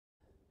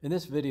In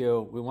this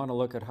video, we want to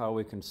look at how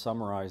we can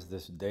summarize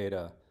this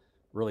data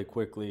really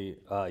quickly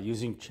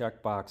using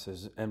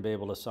checkboxes and be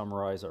able to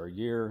summarize our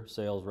year,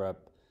 sales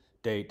rep,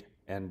 date,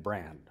 and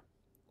brand.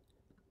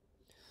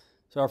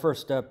 So our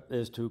first step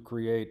is to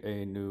create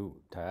a new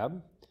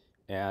tab,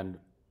 and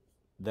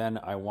then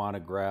I want to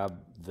grab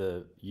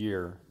the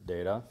year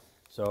data.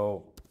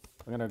 So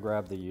I'm going to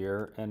grab the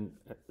year, and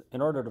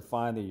in order to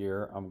find the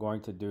year, I'm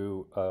going to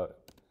do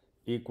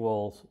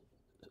equals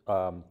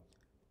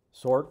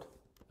sort.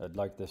 I'd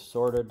like this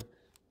sorted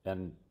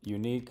and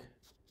unique,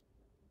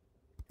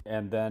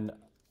 and then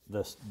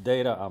this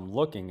data I'm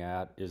looking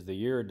at is the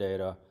year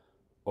data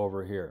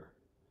over here,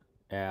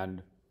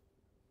 and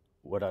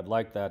what I'd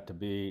like that to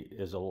be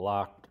is a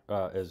locked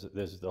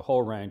is the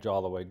whole range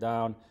all the way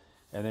down,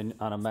 and then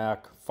on a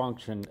Mac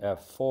function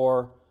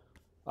F4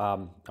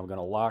 I'm going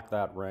to lock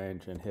that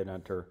range and hit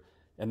enter,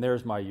 and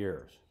there's my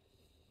years.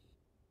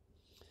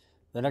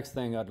 The next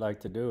thing I'd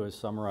like to do is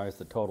summarize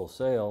the total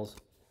sales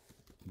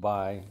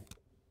by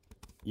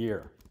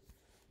year,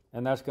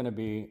 and that's going to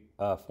be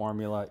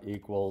formula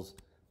equals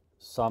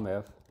sum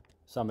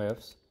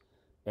ifs,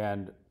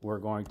 and we're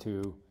going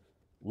to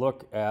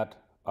look at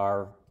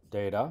our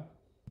data.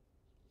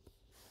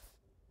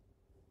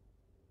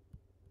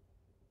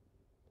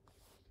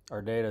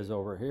 Our data is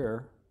over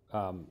here.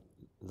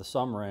 The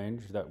sum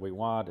range that we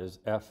want is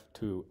F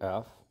to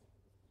F,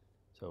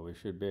 so we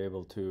should be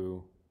able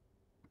to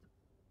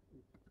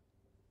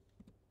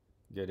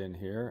get in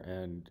here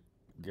and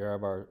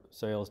grab our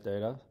sales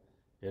data.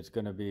 It's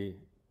going to be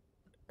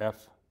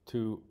F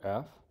to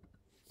F,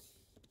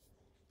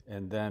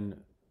 and then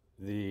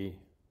the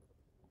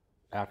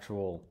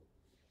actual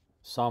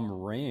sum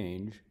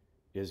range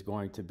is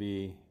going to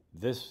be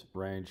this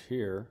range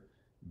here,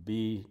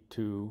 B2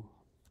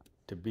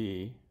 to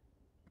B,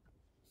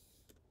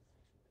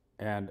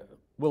 and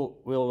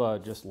we'll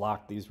just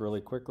lock these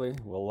really quickly.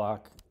 We'll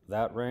lock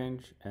that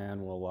range, and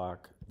we'll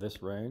lock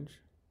this range.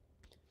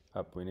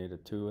 Up, we need a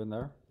 2 in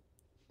there,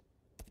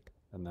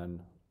 and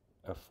then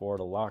F4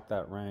 to lock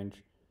that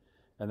range.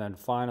 And then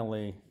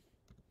finally,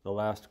 the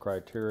last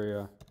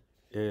criteria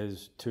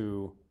is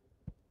to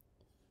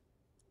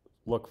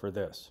look for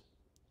this,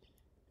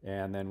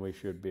 and then we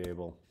should be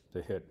able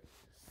to hit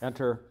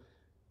enter.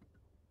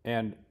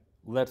 And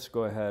let's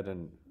go ahead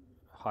and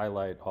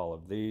highlight all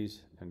of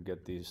these and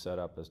get these set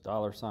up as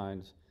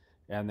 $signs,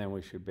 and then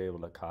we should be able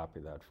to copy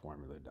that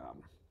formula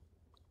down.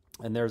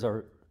 And there's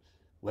our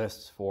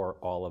lists for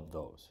all of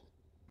those.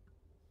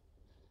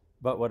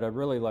 But what I'd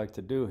really like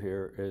to do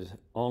here is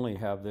only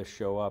have this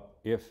show up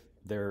if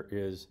there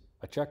is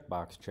a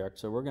checkbox checked.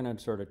 So we're going to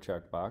insert a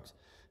checkbox,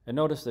 and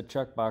notice the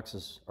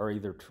checkboxes are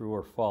either true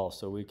or false,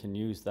 so we can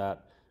use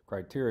that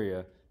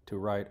criteria to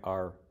write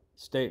our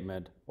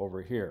statement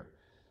over here.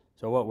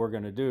 So what we're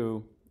going to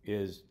do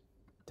is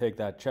take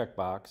that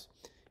checkbox,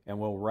 and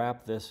we'll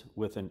wrap this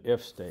with an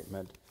if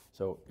statement.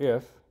 So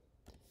if,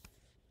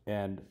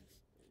 and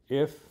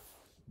if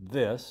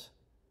this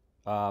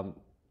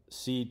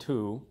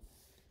C2,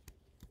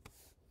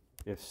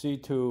 if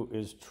C2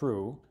 is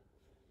true,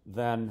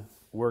 then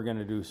we're going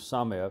to do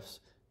sum ifs,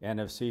 and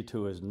if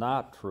C2 is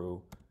not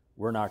true,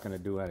 we're not going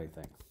to do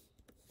anything.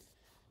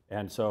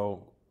 And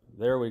so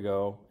there we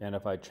go, and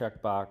if I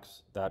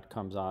checkbox, that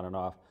comes on and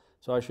off.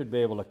 So I should be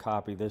able to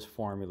copy this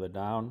formula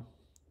down.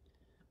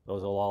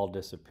 Those will all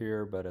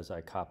disappear, but as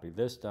I copy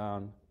this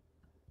down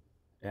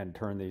and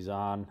turn these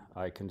on,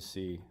 I can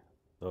see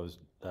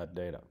that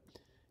data.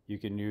 You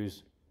can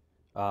use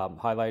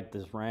highlight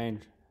this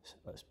range,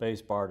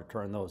 space bar to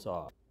turn those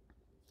off.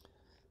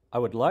 I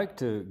would like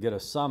to get a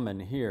sum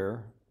in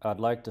here. I'd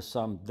like to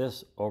sum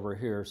this over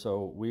here,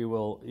 so we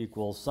will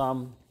equal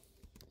sum,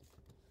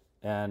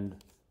 and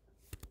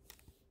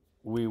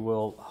we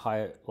will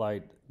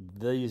highlight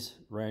these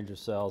range of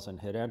cells and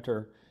hit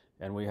enter,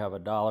 and we have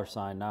a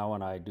 $sign. Now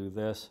when I do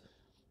this,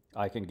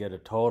 I can get a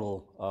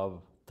total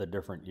of the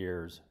different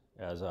years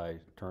as I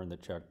turn the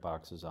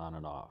checkboxes on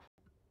and off.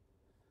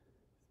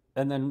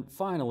 And then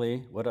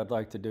finally, what I'd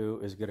like to do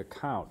is get a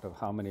count of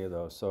how many of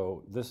those.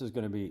 So this is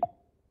going to be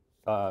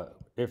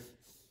if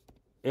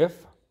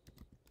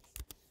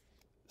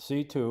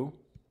C2,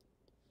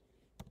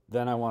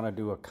 then I want to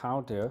do a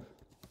count if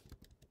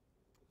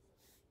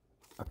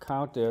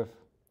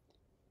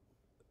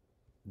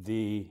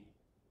the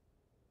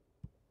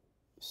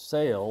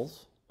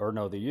sales, or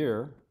no, the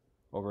year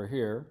over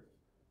here,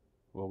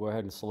 we'll go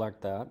ahead and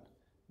select that,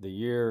 the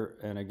year,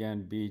 and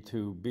again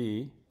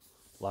B2B,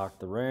 lock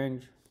the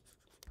range,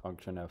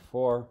 function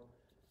F4,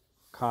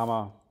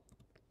 comma,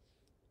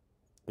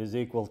 is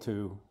equal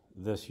to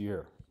this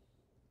year.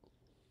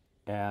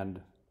 And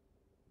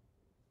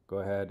go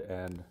ahead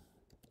and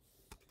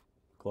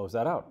close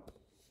that out.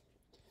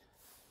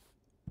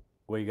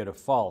 We get a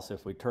false.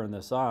 If we turn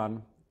this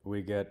on,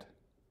 we get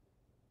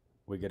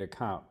a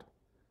count.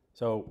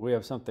 So we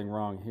have something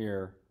wrong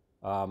here.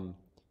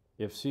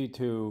 If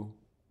C2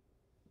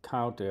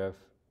 count if,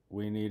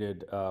 we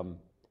needed a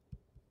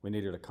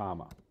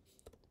comma.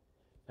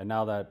 And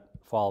now that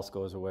false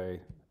goes away,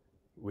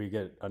 we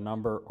get a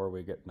number or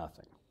we get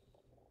nothing.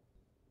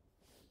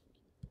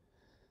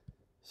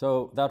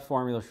 So that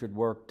formula should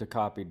work to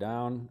copy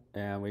down,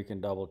 and we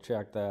can double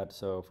check that.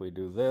 So if we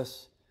do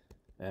this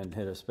and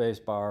hit a space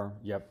bar,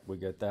 yep, we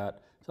get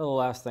that. So the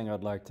last thing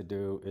I'd like to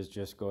do is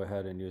just go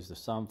ahead and use the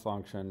sum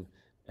function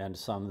and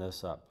sum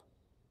this up.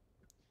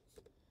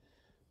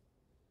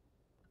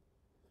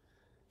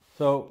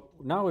 So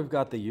now we've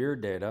got the year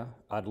data.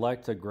 I'd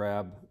like to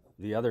grab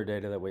the other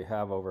data that we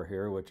have over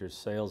here, which is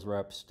sales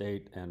rep,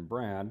 state, and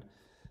brand.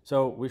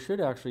 So we should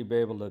actually be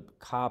able to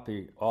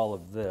copy all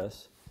of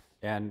this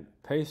and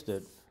paste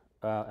it.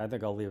 I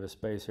think I'll leave a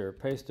space here,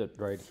 paste it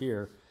right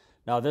here.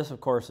 Now this, of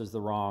course, is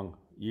the wrong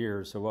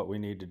year, so what we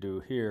need to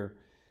do here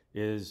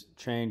is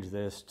change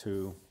this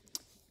to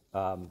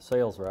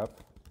sales rep.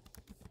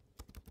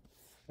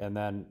 And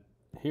then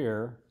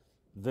here,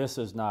 this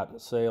is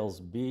not sales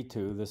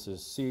B2, this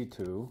is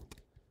C2.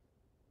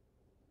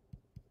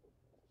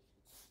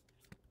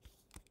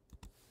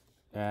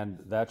 And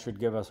that should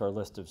give us our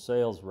list of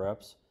sales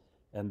reps.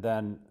 And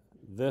then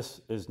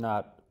this is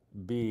not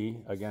B,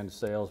 again,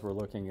 sales, we're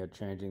looking at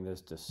changing this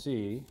to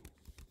C.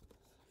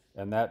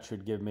 And that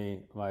should give me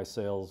my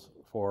sales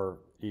for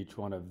each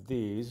one of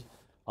these.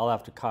 I'll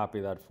have to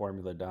copy that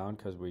formula down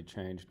because we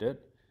changed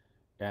it.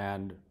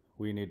 And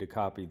we need to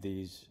copy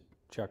these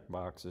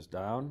checkboxes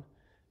down.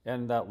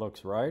 And that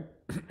looks right.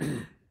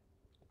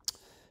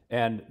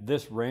 And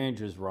this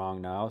range is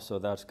wrong now, so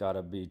that's got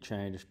to be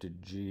changed to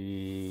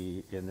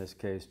G, in this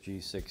case,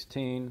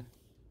 G16.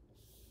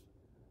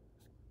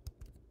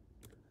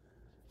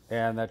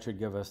 And that should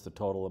give us the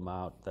total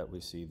amount that we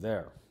see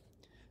there.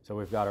 So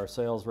we've got our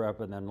sales rep,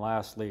 and then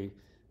lastly,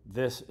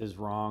 this is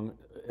wrong.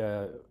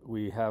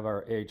 We have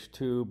our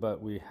H2,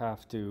 but we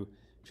have to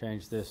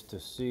change this to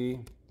C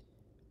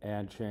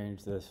and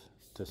change this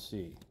to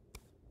C.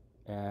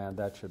 And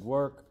that should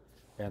work.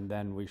 And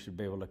then we should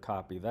be able to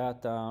copy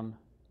that down.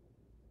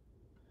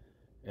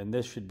 And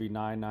this should be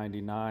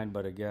 999,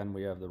 but again,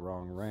 we have the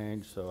wrong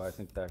range, so I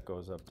think that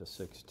goes up to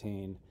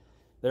 16.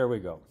 There we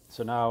go.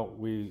 So now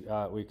we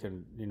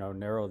can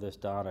narrow this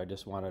down. I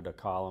just wanted a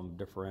column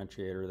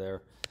differentiator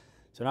there.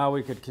 So now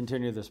we could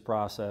continue this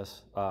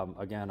process.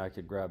 Again, I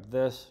could grab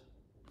this,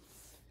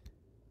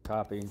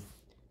 copy,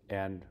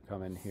 and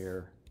come in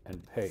here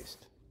and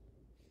paste.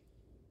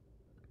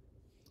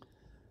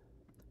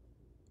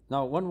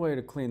 Now, one way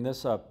to clean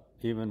this up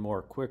even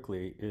more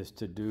quickly is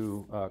to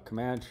do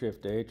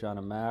Command-Shift-H on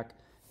a Mac,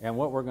 and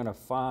what we're going to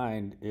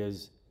find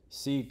is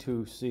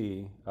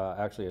C2C.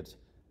 Actually,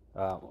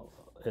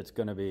 it's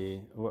going to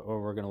be,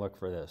 we're going to look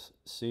for this,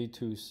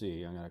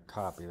 C2C. I'm going to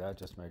copy that,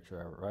 just make sure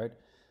I have it right.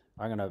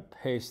 I'm going to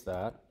paste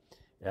that,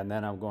 and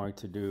then I'm going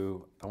to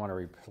do, I want to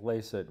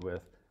replace it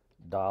with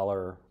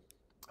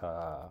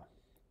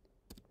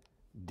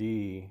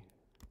 $D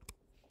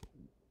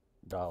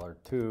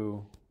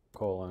 $2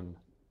 colon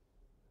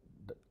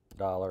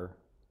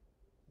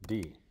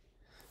 $D.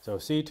 So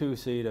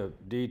C2C to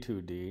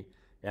D2D,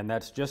 and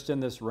that's just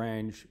in this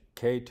range,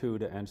 K2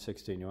 to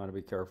N16. You want to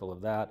be careful of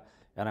that,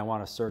 and I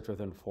want to search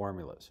within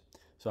formulas.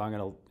 So I'm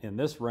going to, in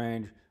this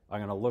range, I'm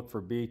going to look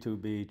for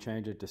B2B,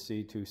 change it to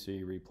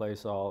C2C,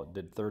 replace all,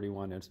 did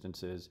 31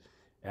 instances,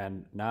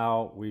 and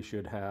now we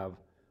should have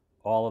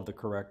all of the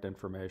correct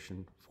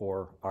information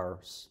for our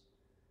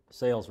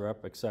sales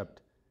rep,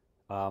 except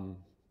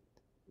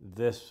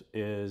this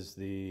is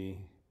the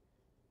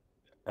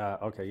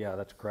okay, yeah,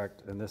 that's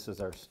correct. And this is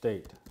our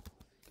state.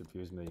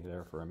 Confused me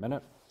there for a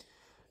minute.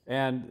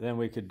 And then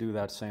we could do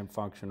that same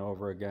function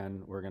over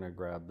again. We're going to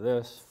grab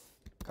this,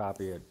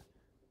 copy it,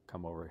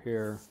 come over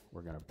here.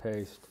 We're going to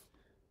paste.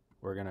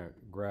 We're going to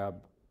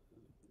grab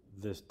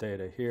this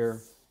data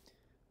here.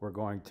 We're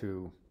going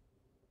to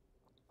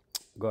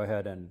go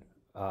ahead and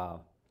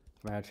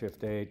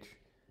Command-Shift-H.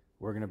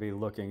 We're going to be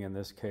looking in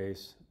this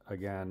case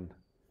again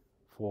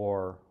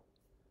for,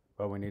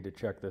 well, we need to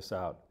check this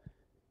out.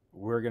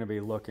 We're going to be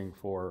looking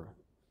for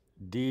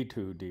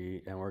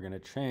D2D, and we're going to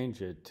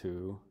change it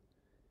to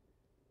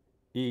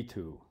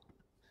E2.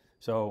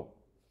 So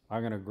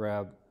I'm going to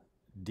grab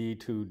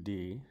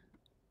D2D,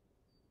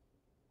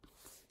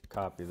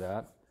 copy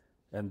that,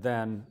 and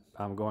then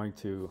I'm going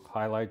to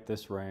highlight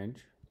this range.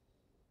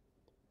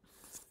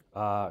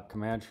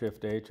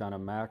 Command-Shift-H on a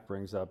Mac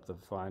brings up the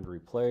find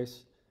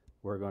replace.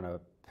 We're going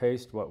to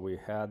paste what we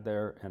had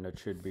there, and it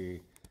should be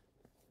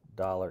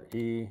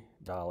 $E,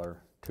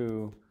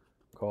 $2,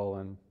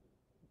 colon,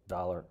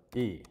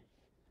 $E.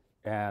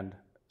 And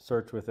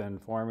search within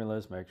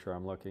formulas, make sure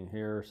I'm looking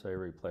here, say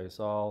replace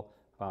all,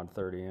 found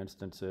 30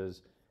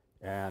 instances,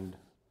 and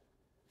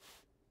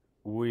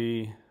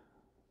we,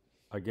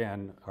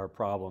 again, our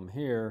problem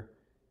here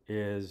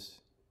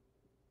is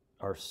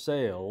our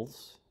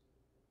sales.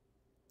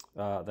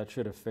 That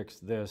should have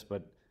fixed this,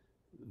 but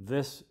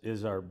this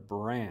is our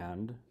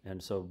brand,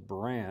 and so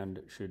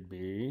brand should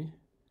be,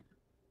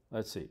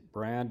 let's see,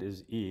 brand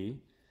is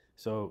E.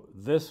 So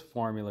this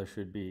formula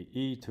should be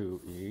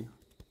E2E.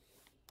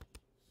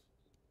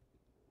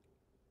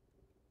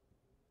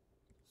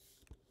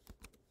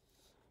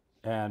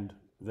 And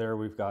there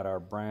we've got our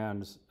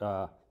brands.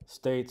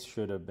 States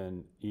should have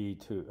been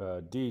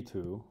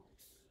D2.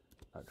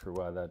 Not sure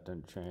why that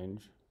didn't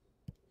change.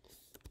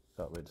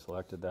 thought we'd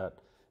selected that.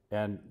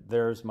 And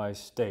there's my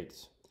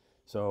states.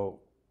 So,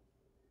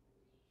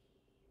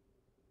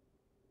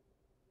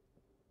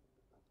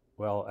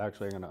 well,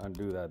 actually, I'm going to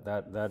undo that.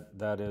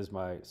 That is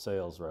my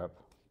sales rep.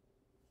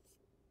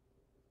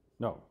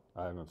 No,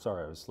 I'm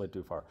sorry, I was slid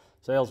too far.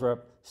 Sales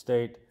rep,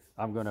 state,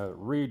 I'm going to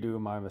redo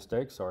my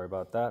mistake. Sorry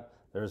about that.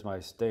 There's my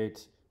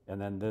states,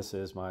 and then this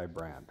is my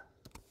brand.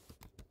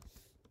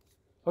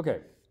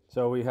 Okay,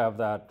 so we have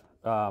that.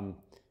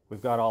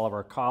 We've got all of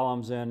our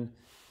columns in.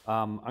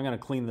 I'm going to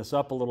clean this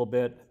up a little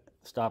bit,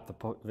 stop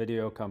the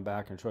video, come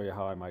back and show you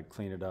how I might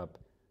clean it up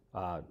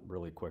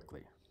really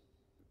quickly.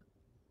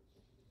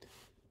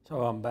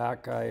 So I'm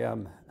back. I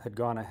had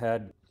gone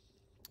ahead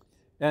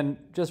and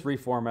just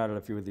reformatted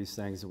a few of these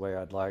things the way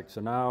I'd like.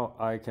 So now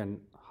I can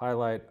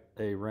highlight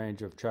a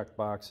range of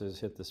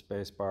checkboxes, hit the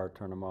space bar,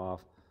 turn them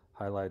off,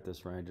 highlight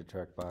this range of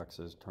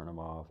checkboxes, turn them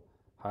off,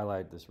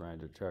 highlight this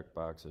range of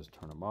checkboxes,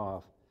 turn them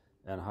off,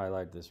 and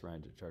highlight this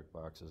range of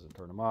checkboxes and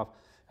turn them off.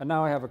 And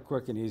now I have a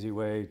quick and easy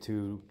way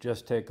to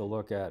just take a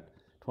look at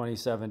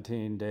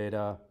 2017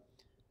 data.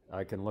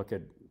 I can look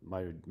at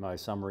my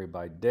summary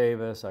by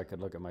Davis. I could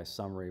look at my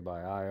summary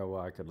by Iowa.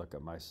 I could look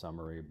at my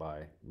summary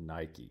by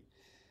Nike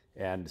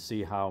and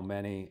see how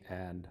many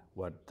and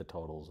what the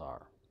totals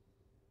are.